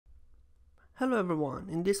Hello everyone,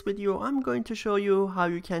 in this video I'm going to show you how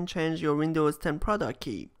you can change your Windows 10 product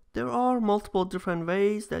key. There are multiple different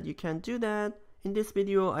ways that you can do that. In this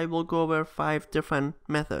video I will go over 5 different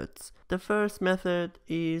methods. The first method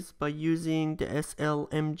is by using the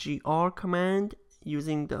SLMGR command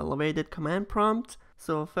using the elevated command prompt.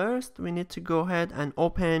 So first we need to go ahead and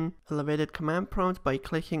open elevated command prompt by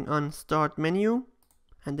clicking on Start menu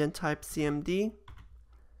and then type CMD.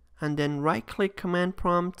 And then right click command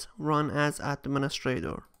prompt, run as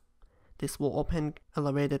administrator. This will open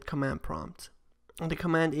elevated command prompt. And the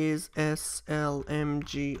command is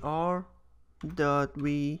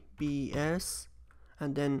SLMGR.VBS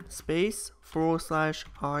and then space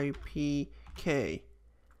 /IPK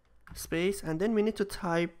space, and then we need to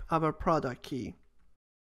type our product key.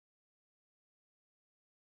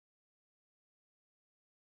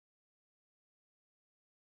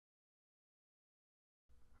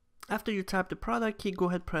 After you type the product key, go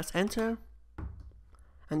ahead press enter.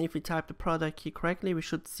 And if we type the product key correctly, we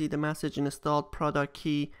should see the message installed product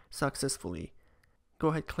key successfully. Go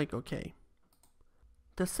ahead click OK.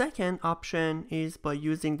 The second option is by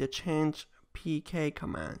using the Changepk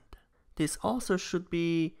command. This also should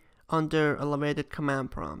be under elevated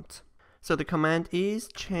command prompt. So the command is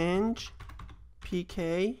Changepk.exe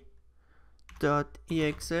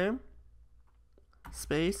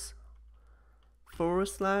space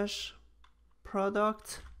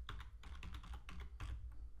 /product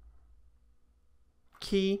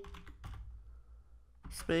key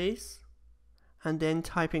space and then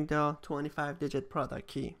typing the 25-digit product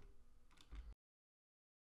key.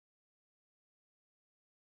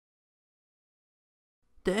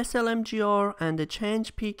 The SLMGR and the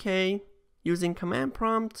Changepk using command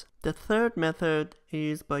prompt. The third method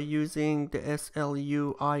is by using the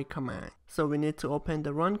SLUI command. So we need to open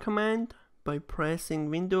the run command by pressing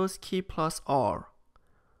Windows key plus R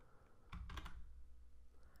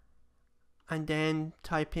and then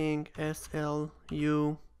typing SLUI.exe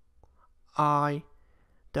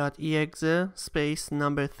space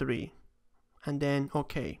number 3 and then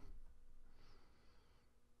OK.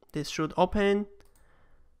 This should open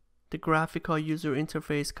the graphical user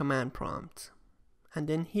interface command prompt, and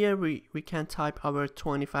then here we can type our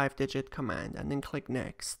 25-digit command and then click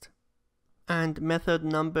next. And method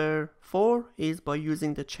number 4 is by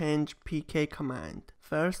using the Changepk command.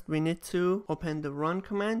 First we need to open the run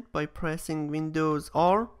command by pressing Windows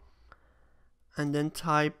R and then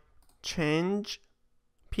type Changepk.exe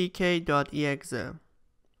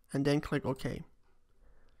and then click OK.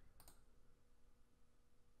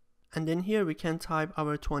 And then here we can type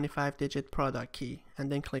our 25-digit product key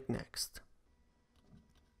and then click next.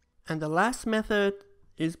 And the last method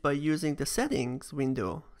is by using the settings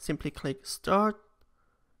window. Simply click Start,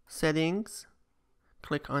 Settings,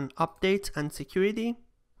 click on Update and Security,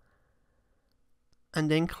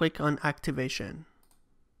 and then click on Activation.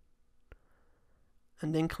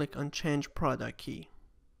 And then click on Change Product Key.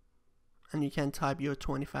 And you can type your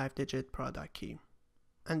 25-digit product key.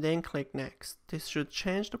 And then click Next. This should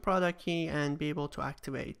change the product key and be able to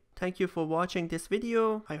activate. Thank you for watching this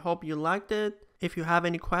video. I hope you liked it. If you have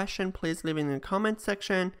any question, please leave it in the comment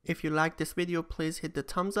section. If you like this video, please hit the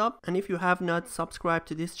thumbs up. And if you have not subscribed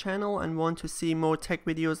to this channel and want to see more tech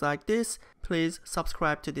videos like this, please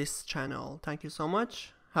subscribe to this channel. Thank you so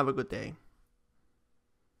much. Have a good day.